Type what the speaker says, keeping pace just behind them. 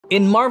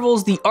In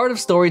Marvel's The Art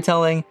of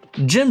Storytelling,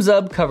 Jim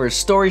Zub covers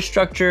story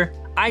structure,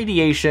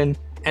 ideation,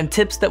 and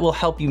tips that will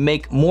help you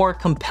make more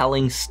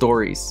compelling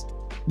stories.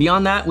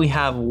 Beyond that, we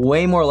have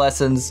way more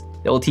lessons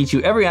that will teach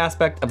you every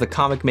aspect of the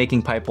comic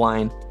making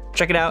pipeline.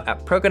 Check it out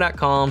at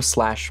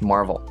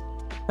proko.com/marvel.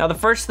 Now, the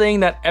first thing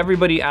that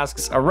everybody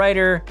asks a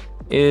writer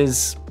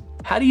is,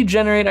 how do you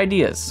generate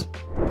ideas?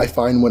 I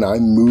find when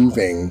I'm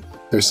moving,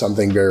 there's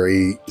something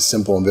very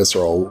simple and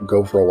visceral.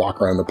 Go for a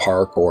walk around the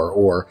park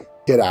or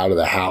get out of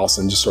the house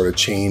and just sort of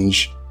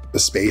change the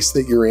space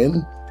that you're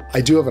in.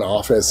 I do have an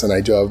office and I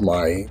do have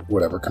my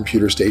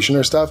computer station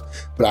or stuff,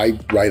 but I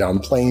write on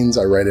planes,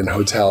 I write in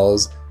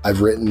hotels, I've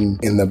written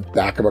in the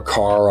back of a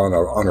car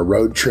on a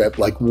road trip.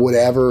 Like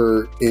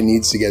whatever it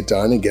needs to get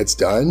done, it gets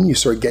done. You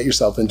sort of get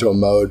yourself into a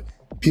mode.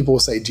 People will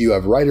say, do you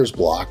have writer's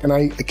block? And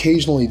I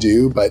occasionally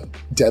do, but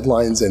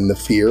deadlines and the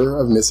fear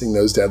of missing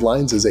those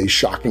deadlines is a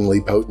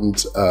shockingly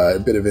potent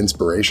bit of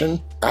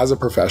inspiration. As a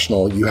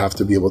professional, you have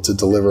to be able to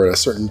deliver at a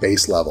certain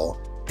base level.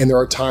 And there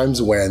are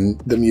times when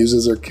the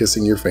muses are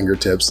kissing your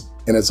fingertips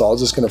and it's all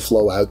just going to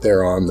flow out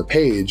there on the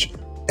page.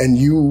 And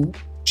you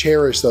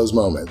cherish those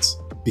moments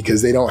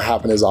because they don't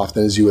happen as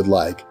often as you would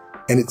like.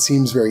 And it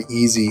seems very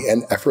easy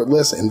and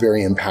effortless and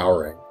very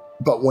empowering.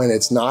 But when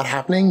it's not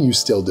happening, you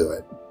still do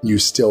it. You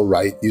still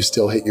write, you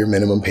still hit your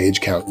minimum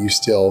page count, you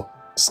still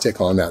stick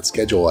on that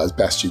schedule as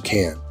best you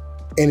can.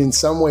 And in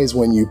some ways,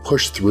 when you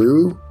push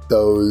through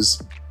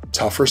those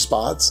tougher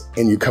spots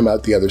and you come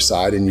out the other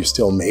side and you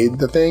still made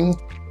the thing,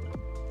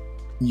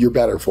 you're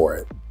better for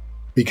it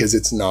because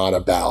it's not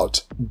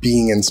about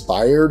being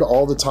inspired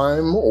all the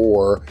time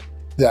or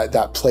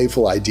that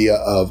playful idea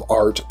of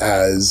art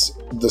as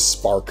the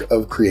spark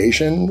of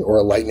creation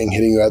or lightning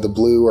hitting you out of the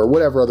blue or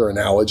whatever other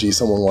analogy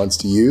someone wants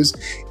to use.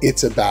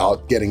 It's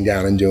about getting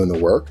down and doing the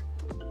work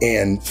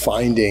and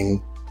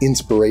finding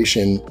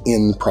inspiration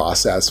in the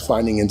process,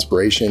 finding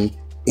inspiration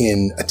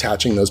in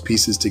attaching those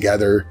pieces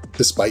together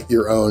despite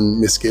your own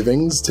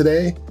misgivings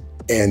today.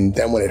 And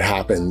then when it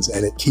happens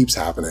and it keeps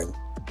happening,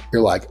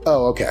 you're like,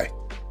 oh, okay,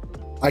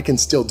 I can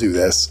still do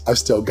this. I've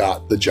still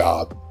got the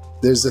job.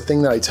 There's the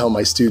thing that I tell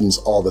my students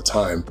all the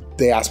time.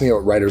 They ask me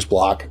about writer's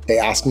block. They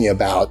ask me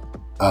about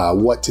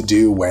what to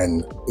do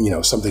when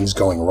something's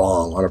going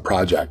wrong on a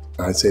project.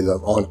 And I'd say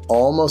that on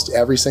almost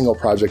every single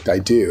project I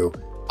do,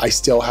 I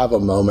still have a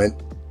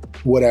moment,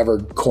 whatever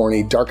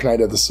corny, dark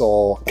night of the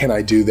soul, can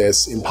I do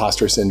this,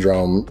 imposter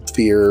syndrome,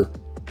 fear,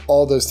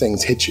 all those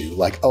things hit you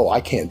like, oh, I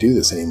can't do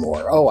this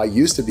anymore. Oh, I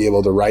used to be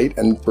able to write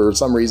and for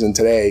some reason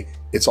today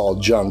it's all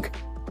junk.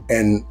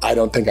 And I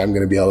don't think I'm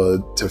going to be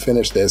able to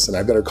finish this and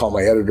I better call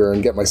my editor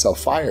and get myself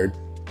fired.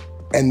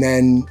 And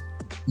then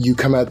you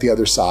come out the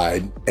other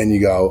side and you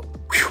go,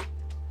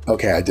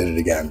 okay, I did it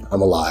again.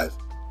 I'm alive.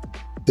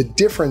 The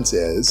difference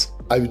is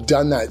I've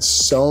done that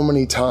so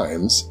many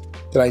times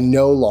that I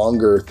no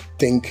longer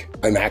think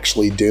I'm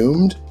actually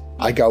doomed.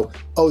 I go,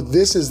 oh,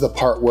 this is the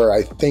part where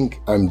I think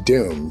I'm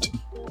doomed.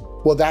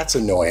 Well, that's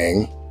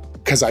annoying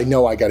because I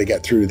know I got to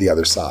get through to the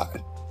other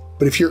side.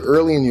 But if you're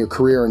early in your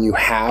career and you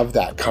have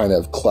that kind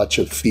of clutch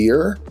of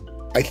fear,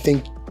 I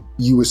think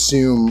you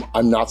assume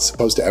I'm not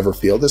supposed to ever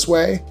feel this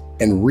way.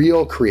 And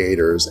real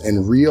creators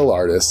and real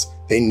artists,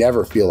 they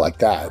never feel like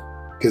that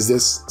because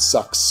this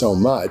sucks so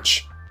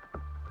much.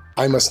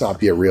 I must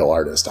not be a real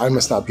artist. I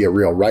must not be a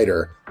real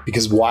writer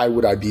because why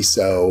would I be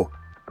so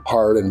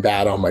hard and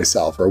bad on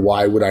myself? Or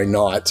why would I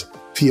not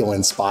feel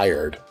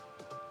inspired?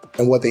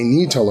 And what they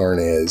need to learn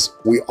is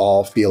we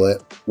all feel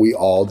it. We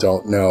all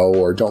don't know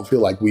or don't feel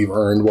like we've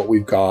earned what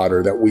we've got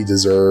or that we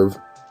deserve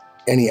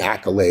any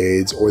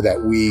accolades or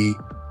that we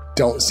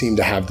don't seem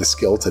to have the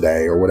skill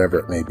today or whatever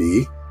it may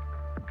be.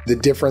 The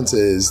difference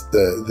is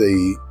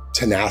the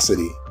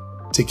tenacity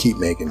to keep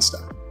making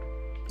stuff.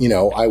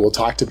 I will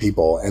talk to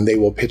people and they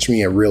will pitch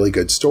me a really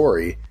good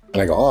story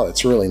and I go, oh,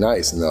 that's really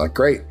nice. And they're like,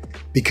 great,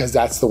 because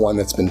that's the one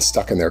that's been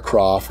stuck in their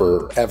craw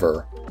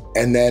forever.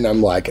 And then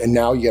I'm like, and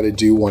now you got to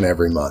do one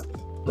every month,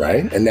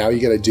 right? And now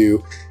you got to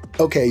do,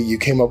 okay, you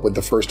came up with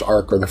the first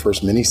arc or the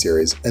first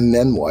miniseries, and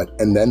then what?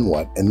 And then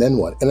what? And then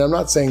what? And I'm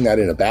not saying that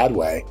in a bad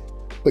way,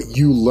 but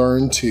you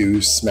learn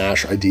to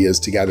smash ideas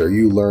together.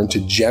 You learn to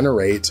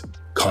generate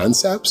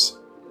concepts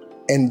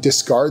and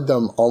discard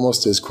them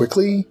almost as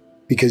quickly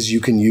because you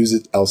can use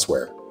it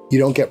elsewhere. You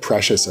don't get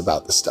precious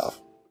about the stuff.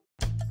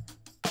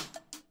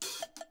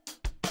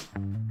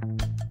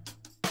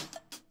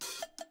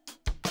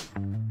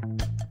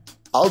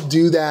 I'll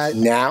do that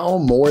now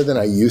more than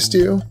I used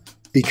to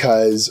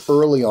because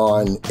early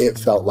on it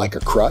felt like a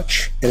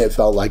crutch and it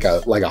felt like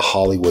a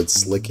Hollywood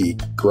slicky,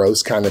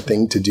 gross kind of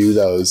thing to do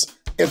those.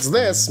 It's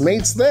this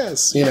meets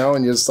this,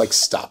 and you're just like,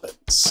 stop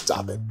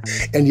it.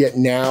 And yet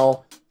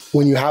now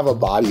when you have a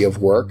body of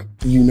work,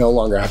 you no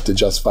longer have to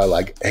justify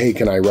like, hey,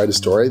 can I write a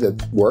story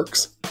that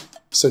works?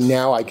 So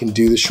now I can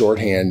do the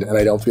shorthand and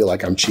I don't feel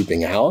like I'm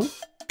cheaping out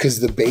because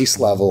the base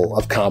level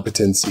of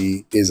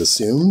competency is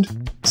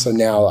assumed. So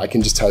now I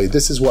can just tell you,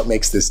 this is what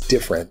makes this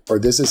different, or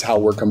this is how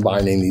we're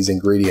combining these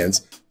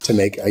ingredients to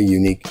make a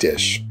unique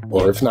dish,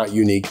 or if not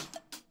unique,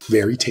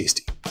 very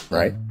tasty,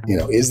 right?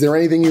 Is there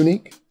anything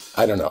unique?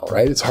 I don't know,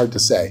 right? It's hard to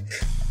say.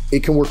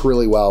 It can work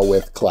really well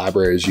with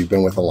collaborators you've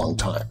been with a long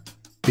time,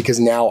 because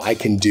now I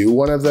can do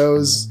one of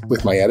those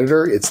with my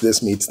editor. It's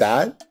this meets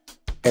that.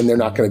 And they're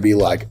not going to be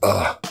like,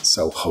 ugh,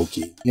 so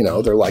hokey. You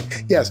know, they're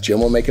like, yes, Jim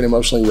will make it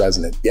emotionally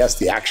resonant. Yes,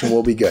 the action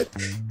will be good.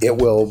 It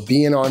will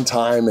be in on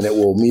time and it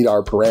will meet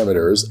our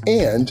parameters.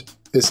 And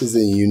this is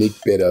the unique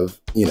bit of,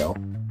 you know,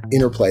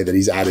 interplay that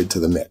he's added to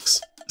the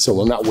mix. So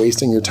we're not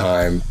wasting your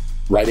time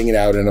writing it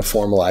out in a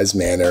formalized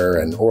manner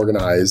and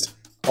organized.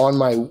 On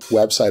my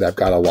website, I've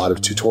got a lot of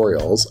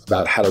tutorials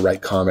about how to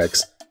write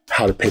comics,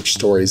 how to pitch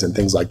stories and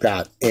things like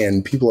that.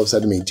 And people have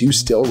said to me, do you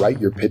still write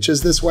your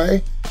pitches this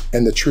way?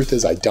 And the truth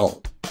is I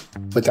don't.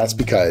 But that's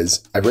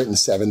because I've written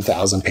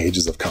 7,000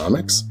 pages of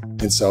comics.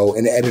 And so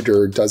an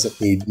editor doesn't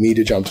need me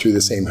to jump through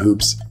the same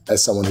hoops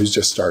as someone who's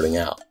just starting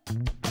out.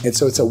 And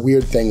so it's a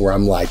weird thing where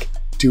I'm like,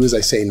 do as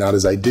I say, not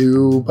as I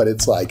do. But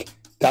it's like,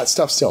 that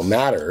stuff still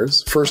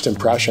matters. First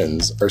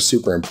impressions are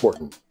super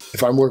important.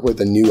 If I'm working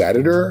with a new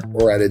editor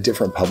or at a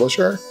different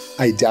publisher,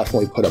 I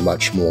definitely put a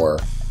much more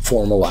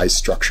formalized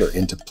structure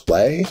into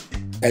play.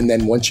 And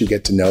then once you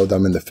get to know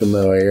them and the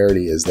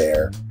familiarity is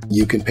there,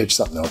 you can pitch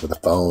something over the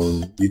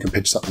phone, you can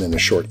pitch something in a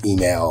short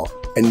email,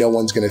 and no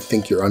one's going to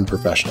think you're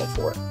unprofessional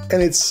for it.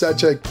 And it's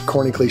such a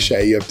corny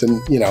cliche. You have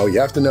to, you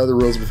have to know the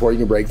rules before you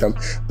can break them,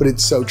 but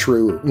it's so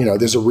true. You know,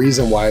 there's a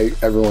reason why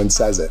everyone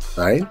says it,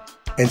 right?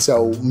 And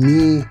so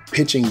me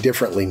pitching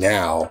differently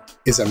now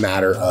is a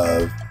matter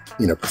of,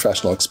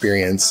 professional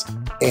experience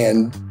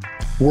and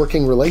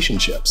working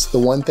relationships. The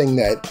one thing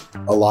that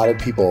a lot of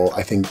people,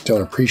 I think,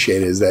 don't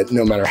appreciate is that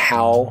no matter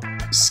how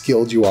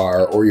skilled you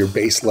are or your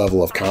base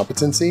level of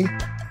competency,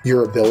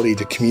 your ability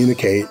to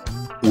communicate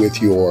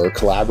with your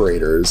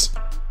collaborators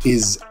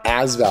is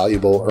as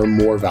valuable or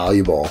more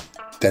valuable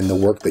than the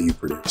work that you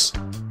produce.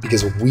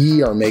 Because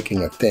we are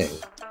making a thing.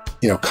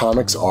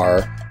 Comics are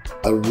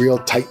a real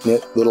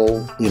tight-knit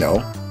little,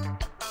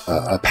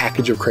 a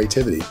package of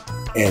creativity.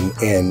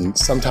 And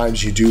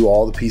sometimes you do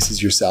all the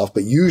pieces yourself,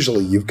 but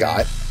usually you've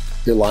got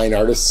your line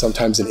artist,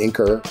 sometimes an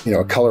inker,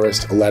 a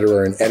colorist, a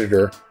letterer, an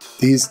editor.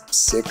 These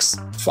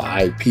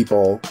 5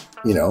 people,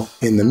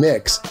 in the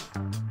mix,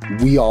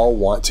 we all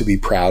want to be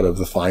proud of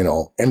the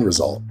final end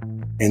result.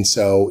 And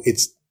so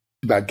it's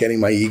about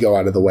getting my ego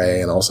out of the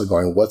way and also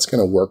going, what's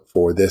going to work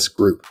for this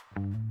group?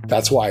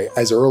 That's why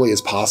as early as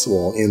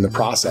possible in the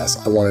process,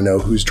 I want to know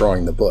who's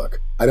drawing the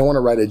book. I don't want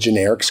to write a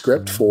generic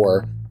script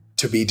for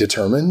to be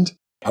determined.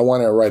 I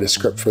want to write a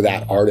script for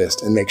that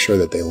artist and make sure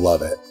that they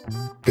love it,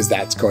 because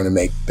that's going to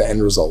make the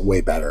end result way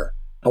better.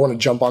 I want to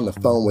jump on the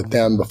phone with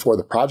them before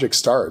the project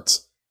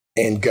starts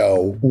and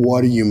go,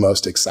 what are you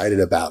most excited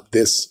about?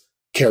 This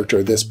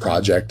character, this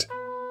project,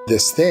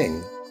 this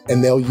thing.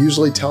 And they'll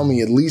usually tell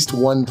me at least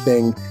one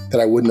thing that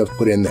I wouldn't have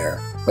put in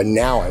there, but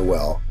now I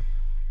will,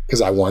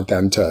 because I want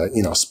them to,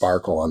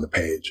 sparkle on the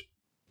page.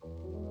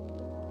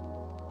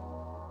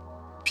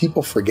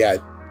 People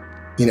forget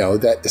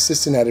that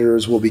assistant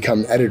editors will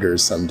become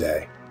editors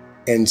someday.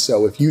 And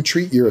so if you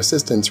treat your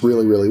assistants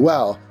really, really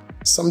well,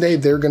 someday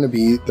they're going to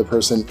be the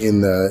person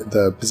in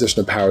the position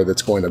of power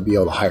that's going to be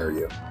able to hire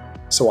you.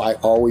 So I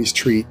always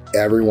treat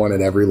everyone at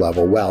every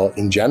level well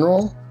in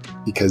general,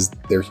 because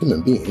they're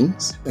human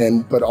beings,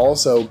 but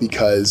also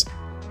because,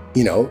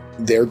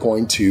 they're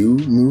going to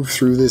move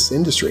through this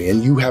industry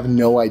and you have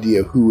no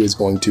idea who is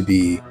going to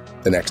be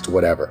the next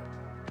whatever.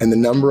 And the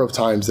number of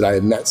times that I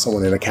have met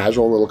someone in a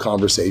casual little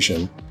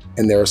conversation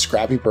and they're a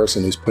scrappy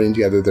person who's putting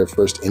together their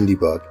first indie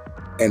book,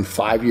 and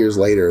 5 years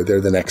later, they're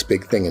the next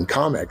big thing in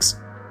comics,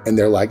 and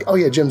they're like, oh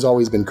yeah, Jim's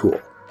always been cool.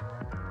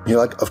 And you're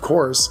like, of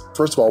course.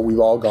 First of all, we've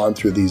all gone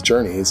through these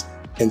journeys,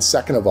 and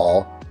second of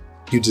all,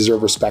 you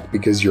deserve respect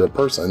because you're a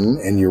person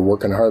and you're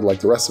working hard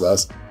like the rest of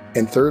us,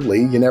 and thirdly,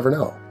 you never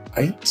know,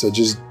 right? So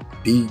just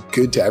be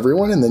good to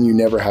everyone, and then you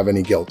never have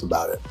any guilt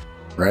about it,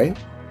 right?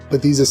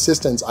 But these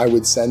assistants, I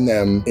would send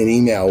them an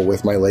email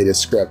with my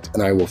latest script,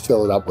 and I will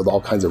fill it up with all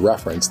kinds of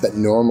reference that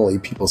normally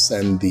people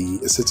send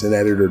the assistant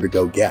editor to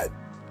go get.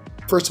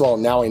 First of all,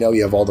 now I know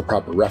you have all the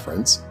proper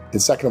reference.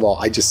 And second of all,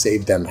 I just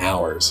saved them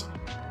hours.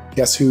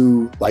 Guess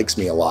who likes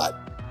me a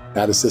lot?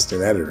 That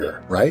assistant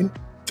editor, right?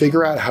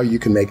 Figure out how you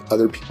can make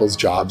other people's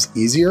jobs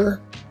easier,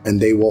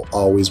 and they will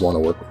always want to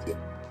work with you.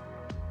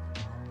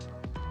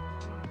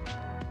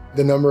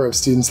 The number of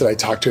students that I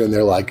talk to and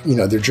they're like,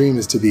 their dream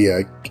is to be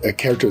a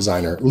character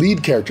designer,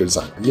 lead character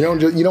designer. You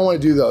don't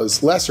want to do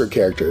those lesser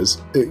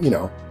characters,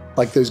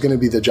 like there's going to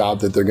be the job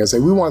that they're going to say,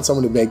 we want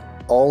someone to make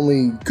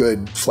only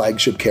good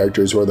flagship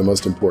characters who are the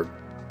most important.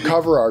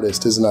 Cover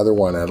artist is another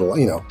one. I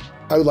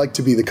would like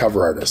to be the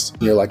cover artist.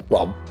 And you're like,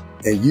 well,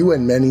 and you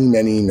and many,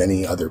 many,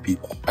 many other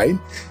people, right?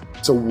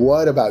 So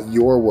what about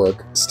your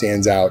work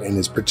stands out and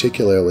is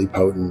particularly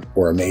potent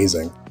or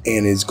amazing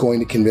and is going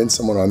to convince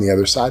someone on the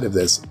other side of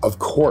this? Of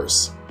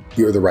course,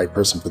 you're the right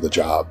person for the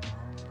job.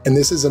 And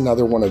this is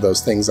another one of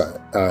those things that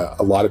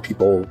a lot of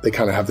people, they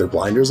kind of have their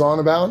blinders on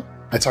about.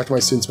 I talk to my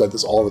students about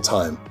this all the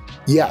time.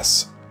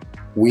 Yes,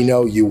 we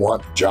know you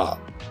want the job,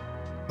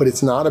 but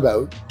it's not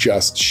about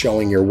just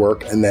showing your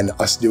work and then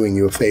us doing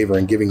you a favor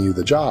and giving you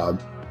the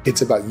job.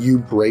 It's about you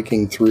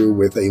breaking through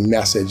with a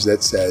message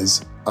that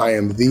says, I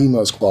am the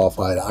most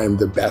qualified, I am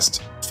the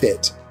best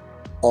fit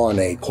on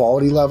a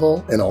quality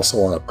level and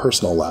also on a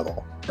personal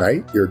level,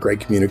 right? You're a great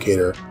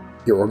communicator,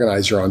 you're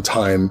organized, you're on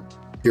time,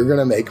 you're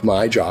gonna make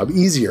my job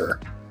easier.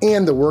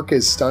 And the work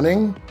is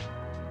stunning,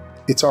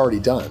 it's already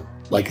done.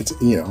 Like it's,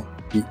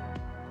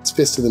 it's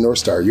fist to the North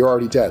Star, you're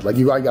already dead. Like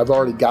I've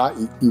already got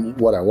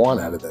what I want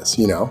out of this,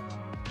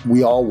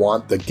 We all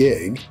want the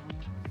gig.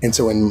 And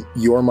so in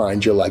your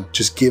mind, you're like,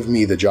 just give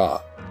me the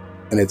job.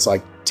 And it's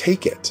like,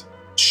 take it.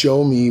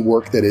 Show me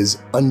work that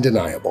is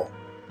undeniable.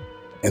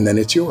 And then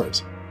it's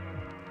yours.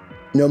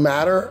 No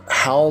matter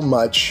how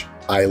much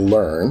I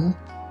learn,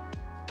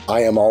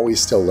 I am always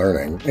still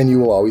learning. And you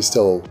will always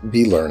still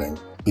be learning,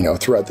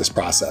 throughout this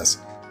process.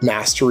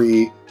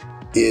 Mastery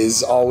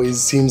is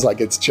always seems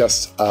like it's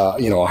just, a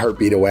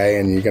heartbeat away,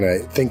 and you're going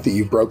to think that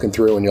you've broken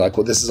through and you're like,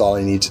 well, this is all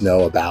I need to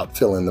know about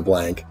fill in the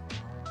blank.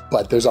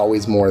 But there's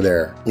always more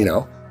there,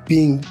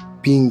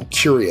 Being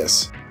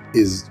curious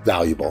is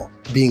valuable.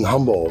 Being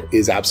humble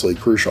is absolutely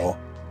crucial.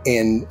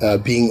 And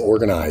being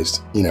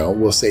organized,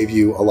 will save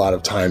you a lot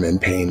of time and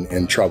pain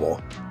and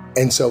trouble.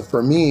 And so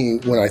for me,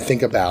 when I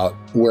think about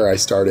where I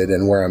started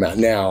and where I'm at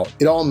now,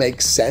 it all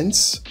makes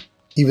sense,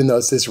 even though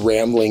it's this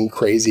rambling,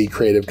 crazy,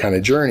 creative kind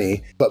of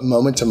journey. But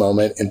moment to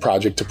moment and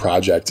project to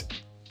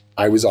project,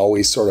 I was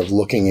always sort of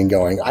looking and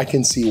going, I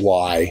can see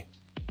why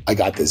I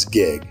got this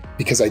gig,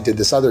 because I did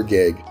this other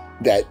gig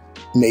that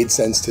made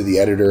sense to the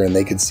editor and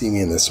they could see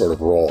me in this sort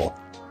of role.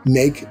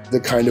 Make the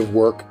kind of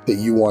work that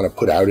you want to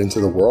put out into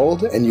the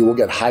world and you will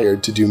get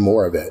hired to do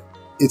more of it.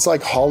 It's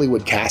like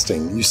Hollywood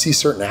casting. You see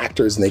certain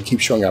actors and they keep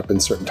showing up in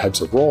certain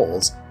types of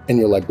roles and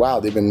you're like, wow,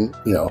 they've been,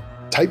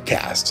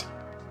 typecast.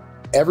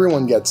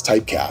 Everyone gets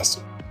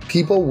typecast.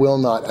 People will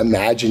not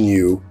imagine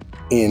you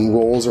in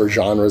roles or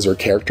genres or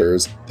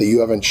characters that you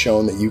haven't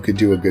shown that you could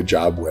do a good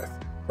job with,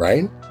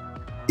 right?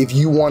 If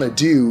you want to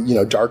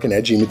do, dark and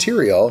edgy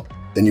material,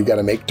 then you've got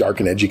to make dark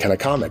and edgy kind of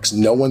comics.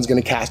 No one's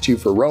going to cast you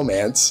for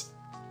romance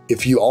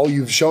if all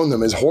you've shown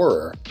them is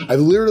horror. I've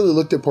literally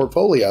looked at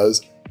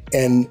portfolios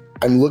and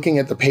I'm looking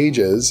at the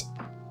pages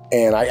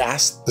and I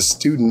asked the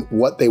student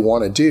what they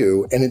want to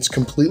do, and it's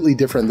completely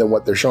different than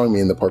what they're showing me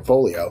in the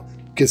portfolio,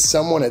 because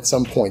someone at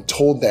some point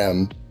told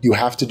them, you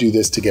have to do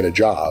this to get a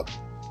job.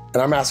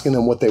 And I'm asking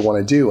them what they want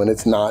to do, and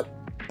it's not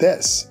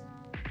this.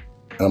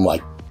 And I'm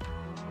like,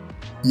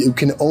 you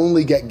can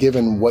only get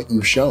given what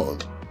you've shown.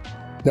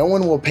 No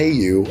one will pay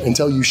you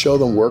until you show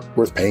them work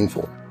worth paying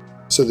for.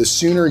 So the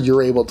sooner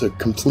you're able to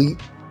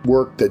complete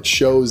work that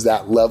shows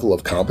that level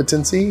of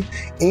competency,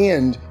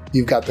 and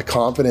you've got the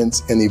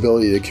confidence and the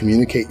ability to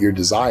communicate your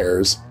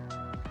desires,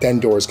 then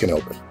doors can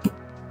open.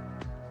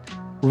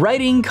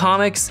 Writing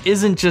comics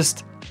isn't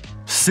just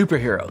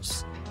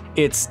superheroes.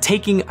 It's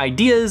taking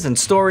ideas and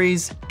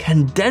stories,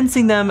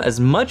 condensing them as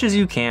much as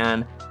you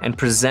can, and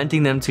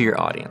presenting them to your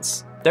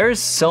audience.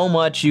 There's so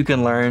much you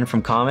can learn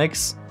from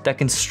comics that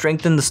can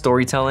strengthen the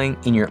storytelling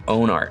in your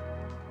own art.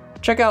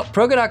 Check out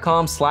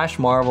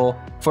proko.com/marvel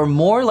for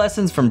more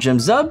lessons from Jim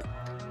Zub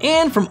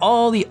and from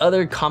all the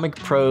other comic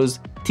pros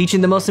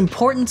teaching the most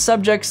important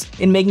subjects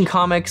in making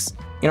comics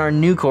in our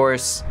new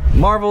course,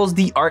 Marvel's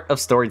The Art of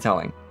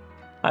Storytelling.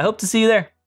 I hope to see you there.